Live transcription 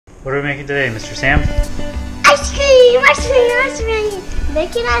What are we making today, Mr. Sam? Ice cream! Ice cream! Ice cream!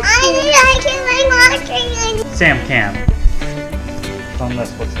 Making ice cream! I like ice cream! Sam can. Tell them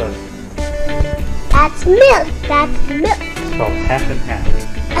this. What's this? That's milk! That's milk! It's called half and half.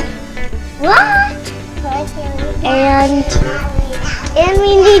 What? And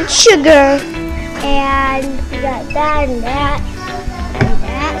we need sugar. And we got that and that and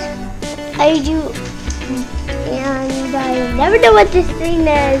that. I do. And I never know what this thing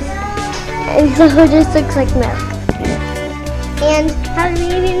is. And so it just looks like milk. And how do we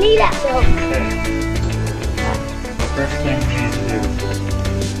even need that milk? Okay. The first thing we need to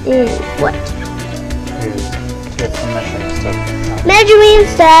do Is what? is get some measuring stuff. Measuring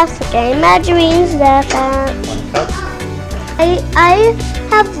stuff. Okay, measuring stuff. 1 cup. I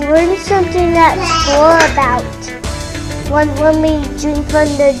have learned something at school about when we drink from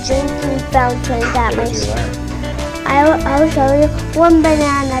the drinking fountain. That What did you learn? I'll show you 1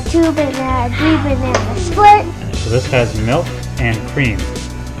 banana, 2 banana, 3 banana split. So this has milk and cream.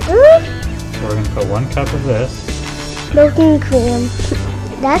 So we're going to put 1 cup of this. Milk and cream.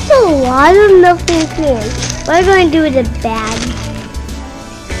 That's a lot of milk and cream. What are we going to do with the bag?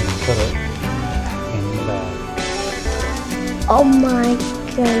 Put it in the bag. Oh my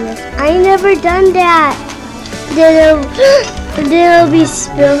goodness. I never done that. Then it'll be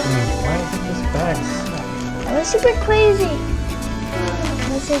spilled. Why is this bag stuck? That was super crazy.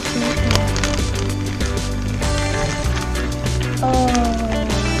 What's it doing? Oh,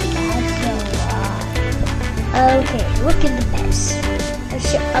 that's a lot. Okay, look at the mess.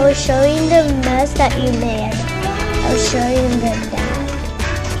 I was showing the mess that you made. I was showing them that.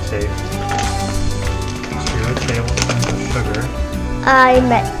 Say 0 tablespoons of sugar. I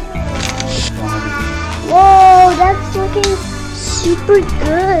met. 1 of each. Whoa, that's looking super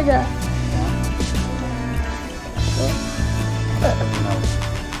good. Milk.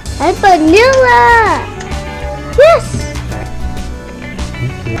 And vanilla. Yes.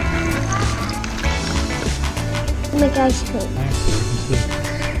 Thank you. Make ice cream. Nice. You can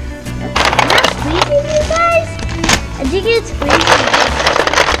Is that freezing, you guys? I think it's freezing.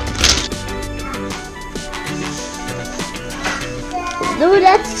 No,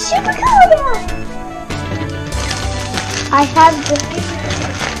 that's super cold. I have the.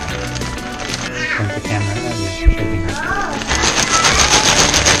 Point the camera at you. Shaking it.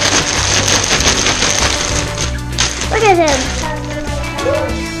 Look at him.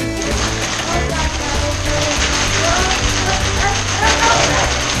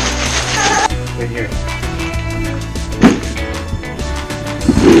 Right here.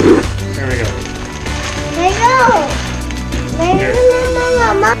 There we go. There you go. Here.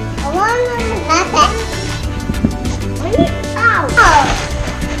 Mama. I want to Ow.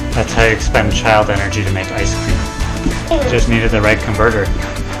 That's how you expend child energy to make ice cream. Just needed the right converter.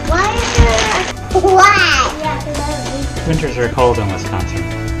 Why is there? Why? Winters are cold in Wisconsin.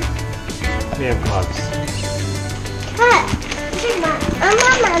 We have gloves. Cut.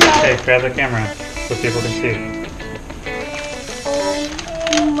 Okay, grab the camera so people can see.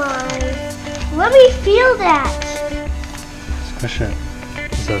 Oh my. Let me feel that. Squish it.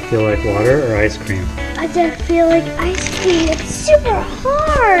 Does that feel like water or ice cream? I just feel like ice cream. It's super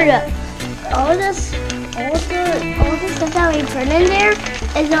hard. All the stuff that we put in there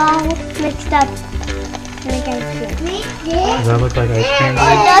is all mixed up to make ice cream. Does that look like ice cream?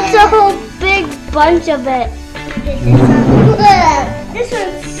 That's a whole big bunch of it. This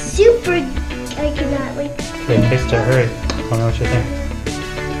one's super. I cannot wait. Okay, taste it. Hurry. Tell me what you think.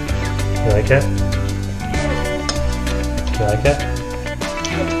 You like it? You like it?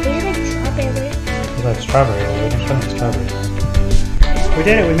 You like strawberry? Well, we can show them strawberry. We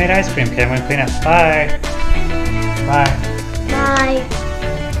did it. We made ice cream. Okay, I'm going to clean up. Bye. Bye. Bye.